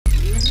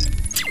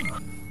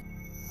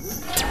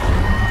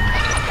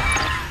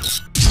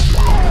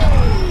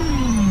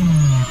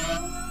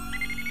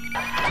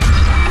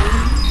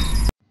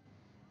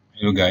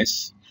Hello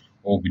guys,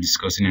 what we'll be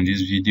discussing in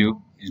this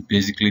video is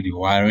basically the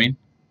wiring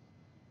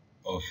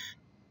of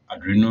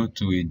Arduino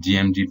to a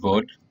DMD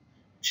board,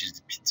 which is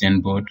the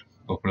P10 board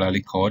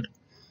popularly called.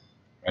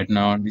 Right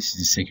now this is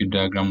the circuit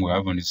diagram we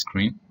have on the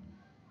screen.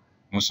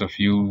 Most of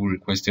you who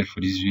requested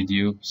for this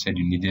video said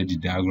you needed the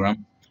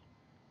diagram,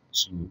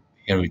 so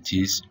here it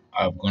is.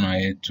 I've gone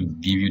ahead to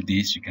give you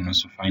this. You can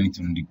also find it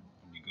on the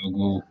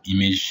Google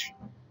image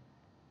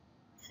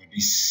for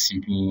this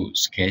simple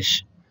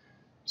sketch.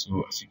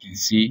 So as you can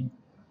see,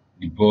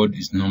 the board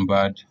is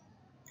numbered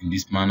in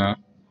this manner: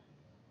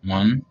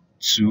 1,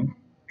 2,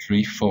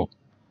 3, 4.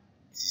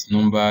 It is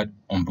numbered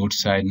on both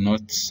sides,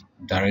 not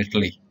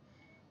directly.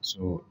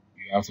 So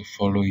you have to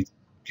follow it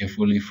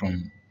carefully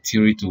from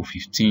 3 to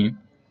 15.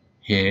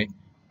 Here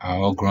are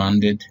all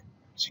grounded.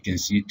 So you can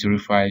see 3,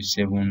 5,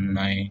 7,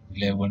 9,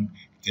 11,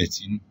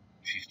 13,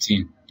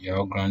 15. They are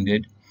all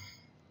grounded.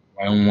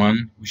 While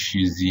 1, which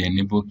is the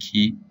enable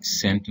key,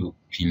 is sent to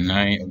pin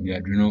 9 of the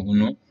Arduino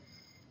Uno.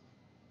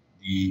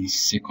 The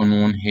second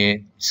one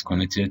here is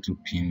connected to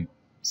pin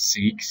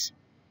 6.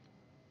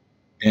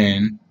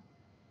 Then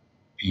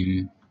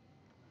pin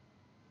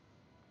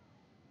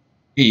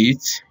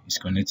 8 is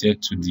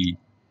connected to the,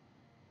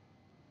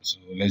 so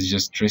let's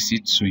just trace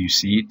it so you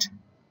see it.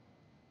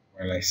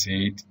 While I say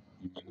it,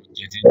 you can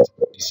get it.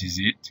 This is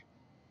it.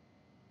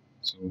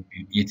 So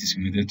pin 8 is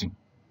connected to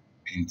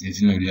pin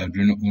 13 of the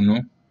Arduino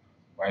Uno,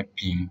 while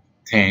pin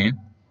 10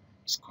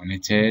 is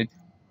connected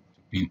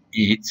to pin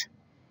 8.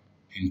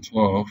 Pin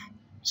 12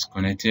 is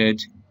connected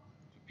to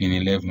pin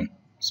 11.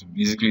 So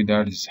basically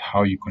that is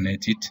how you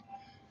connect it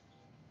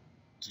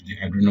to the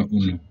Arduino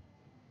Uno.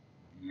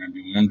 You might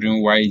be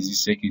wondering, why is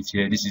this circuit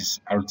here? This is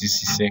RTC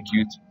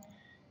circuit,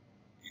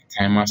 a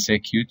timer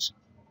circuit,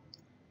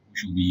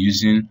 which we'll be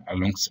using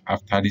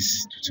after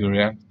this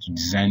tutorial to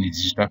design the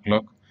digital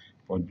clock,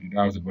 but you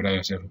don't have to bother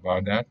yourself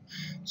about that.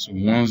 So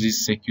once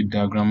this circuit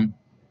diagram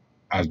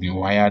has been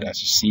wired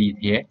as you see it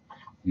here,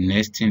 the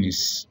next thing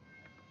is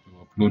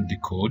to upload the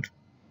code.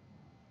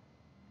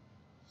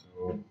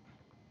 So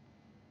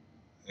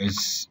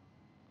this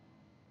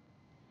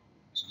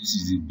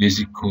is the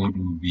basic code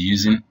we'll be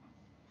using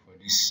for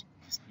this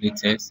display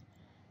test.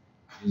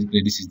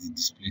 Basically, this is the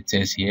display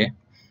test here.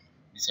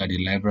 These are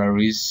the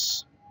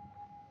libraries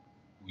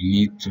we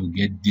need to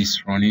get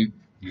this running: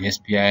 the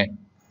SPI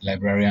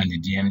library and the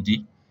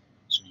DMD.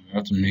 So you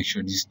have to make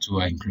sure these two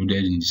are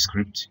included in the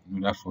script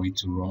in order for it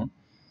to run.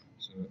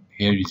 So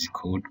here is the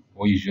code.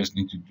 What you just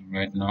need to do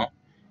right now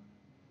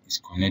is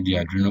connect the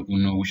Arduino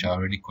Uno, which I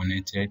already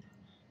connected,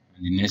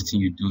 and the next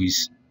thing you do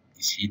is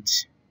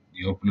hit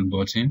the upload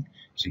button.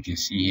 So you can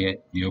see here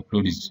the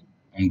upload is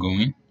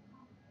ongoing.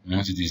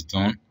 Once it is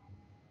done,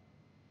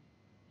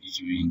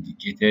 it will be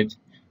indicated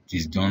it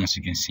is done. As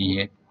you can see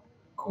here,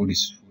 code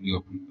is fully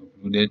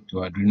uploaded to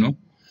Arduino.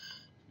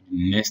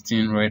 The next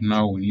thing right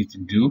now we need to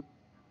do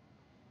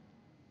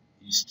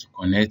is to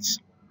connect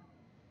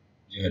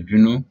the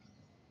Arduino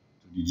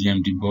to the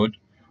DMD board,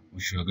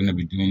 which we are going to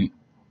be doing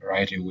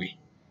right away.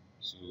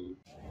 So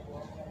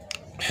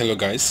hello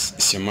guys,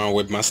 it's your man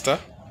Webmaster.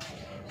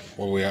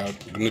 What we are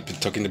going to be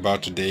talking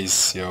about today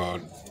is your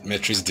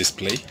matrix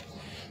display.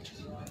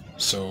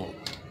 So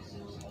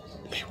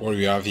what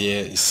we have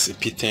here is a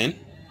P10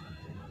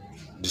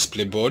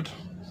 display board.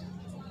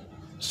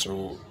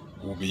 So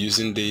we'll be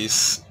using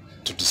this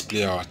to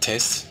display our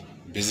test.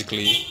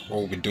 Basically what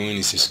we'll be doing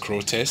is a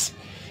scroll test.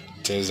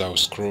 I will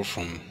scroll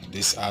from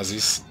this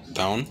axis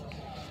down.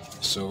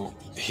 So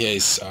here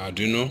is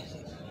Arduino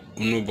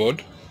Uno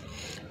board.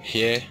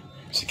 Here,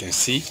 as you can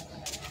see,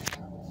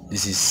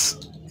 this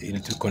is a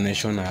little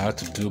connection I had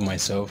to do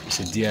myself. It's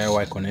a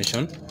DIY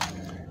connection.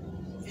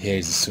 Here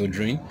is the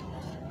soldering.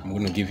 I'm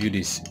going to give you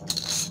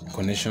this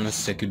connection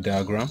circuit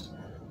diagram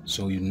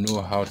so you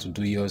know how to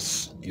do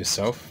yours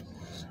yourself.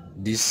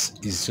 This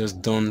is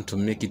just done to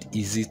make it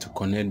easy to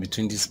connect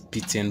between this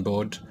P10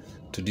 board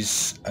to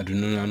this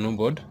Arduino Nano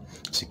board,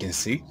 as you can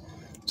see.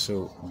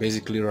 So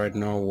basically right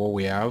now what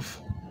we have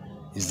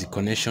is the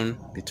connection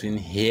between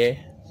here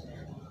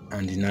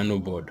and the Nano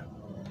board.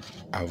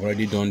 I've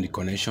already done the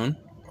connection,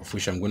 of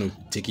which I'm going to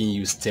taking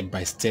you step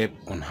by step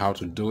on how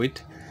to do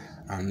it,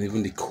 and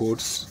even the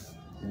codes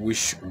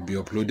which will be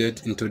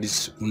uploaded into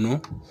this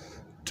Uno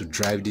to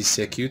drive this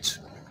circuit.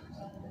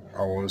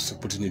 I will also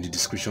put it in the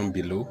description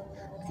below,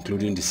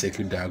 including the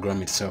circuit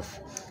diagram itself,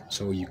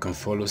 so you can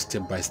follow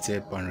step by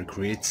step and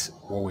recreate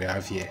what we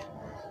have here.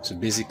 So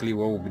basically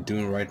what we'll be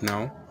doing right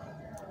now,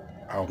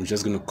 I'm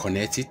just going to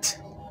connect it.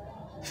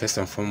 First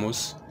and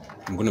foremost,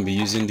 I'm going to be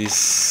using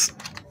this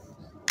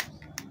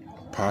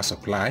power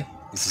supply.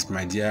 This is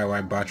my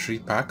DIY battery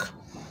pack.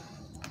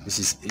 This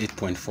is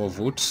 8.4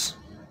 volts.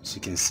 As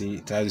you can see,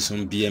 it has its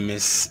own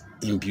BMS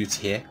inbuilt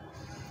here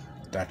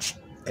that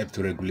help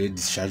to regulate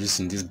discharges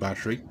in this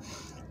battery.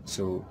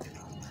 So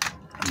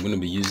I'm going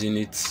to be using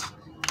it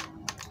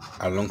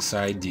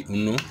alongside the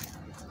Uno.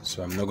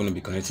 So I'm not going to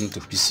be connecting to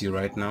PC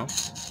right now.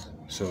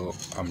 So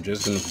I'm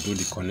just going to do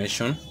the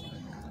connection.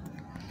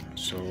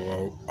 So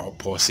I'll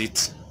pause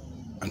it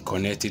and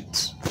connect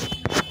it.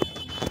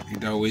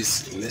 that way,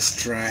 let's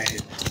try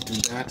to do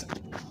that.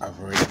 I've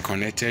already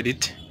connected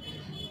it,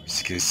 as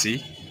you can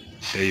see.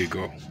 There you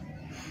go.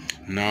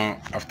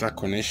 Now after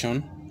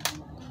connection,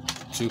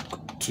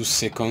 took 2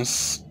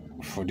 seconds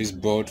for this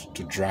board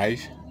to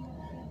drive.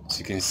 As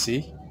you can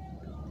see,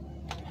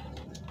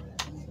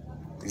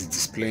 it's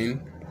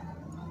displaying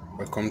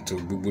welcome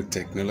to Boo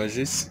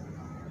Technologies.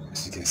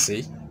 As you can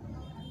see,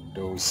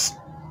 those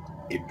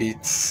a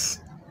bit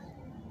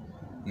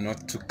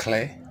not too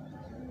clear.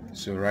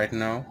 So right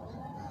now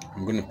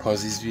I'm going to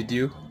pause this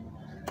video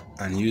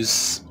and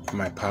use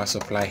my power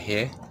supply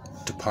here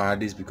to power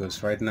this,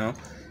 because right now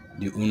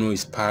the Uno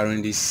is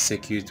powering this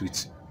circuit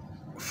with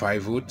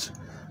 5 volts,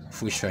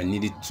 which I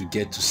needed to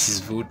get to 6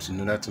 volts in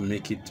order to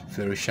make it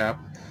very sharp.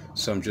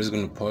 So I'm just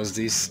going to pause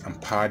this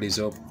and power this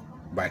up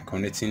by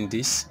connecting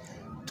this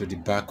to the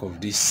back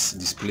of this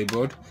display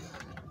board.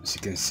 As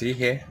you can see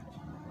here,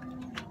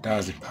 that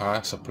was the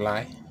power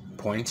supply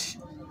point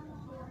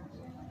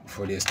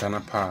for the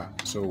external power.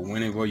 So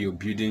whenever you're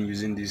building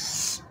using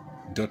this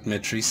dot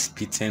matrix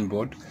P10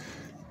 board,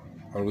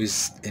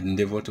 always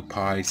endeavor to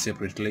power it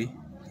separately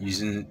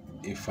using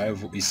a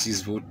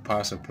 6 volt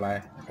power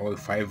supply or a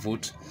 5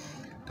 volt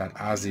that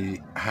has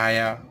a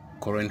higher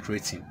current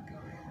rating.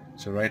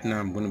 So right now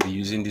I'm going to be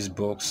using this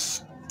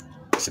box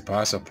as a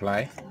power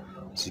supply.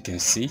 As you can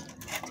see,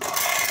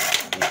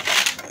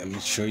 let me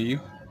show you.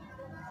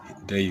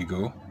 There you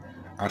go.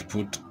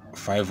 Output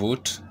 5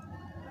 volt,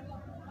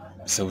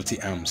 70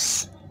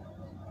 amps.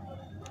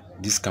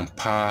 This can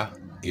power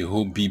a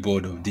whole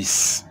B-board of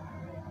this.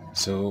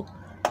 So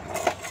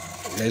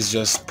let's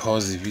just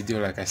pause the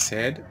video like I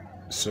said.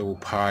 So we'll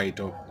power it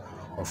up,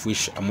 of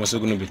which I'm also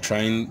going to be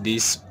trying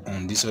this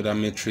on this other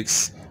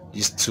matrix.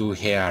 These two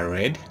here are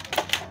red.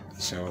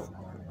 So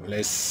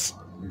let's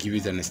give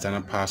it an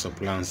external power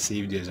supply and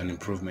see if there's an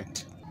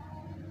improvement.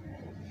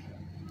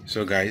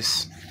 So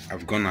guys,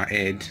 I've gone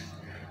ahead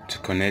to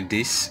connect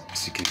this.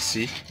 As you can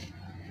see,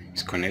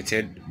 it's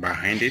connected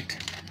behind it.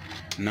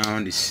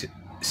 Now this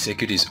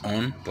circuit is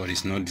on, but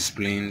it's not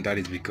displaying. That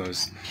is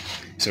because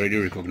it's already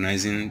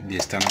recognizing the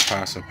external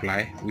power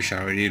supply, which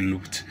I already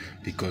looped,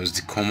 because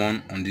the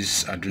common on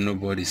this Arduino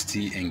board is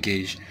still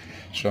engaged.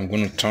 So I'm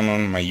going to turn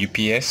on my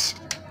UPS.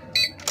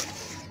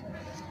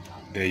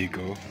 There you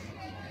go.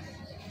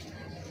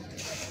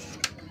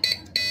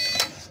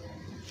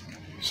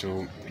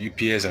 So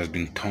UPS has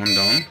been turned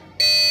on.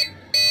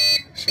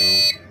 So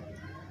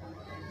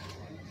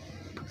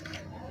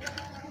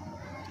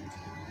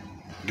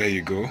there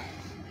you go.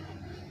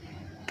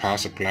 Power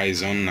supply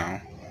is on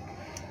now.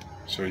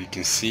 So you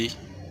can see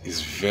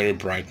it's very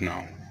bright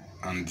now,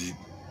 and the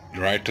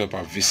write-up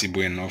are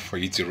visible enough for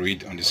you to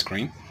read on the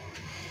screen.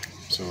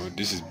 So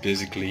this is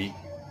basically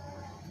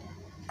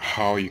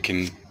how you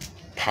can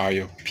power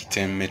your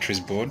P10 matrix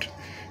board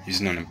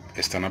using an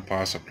external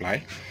power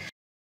supply.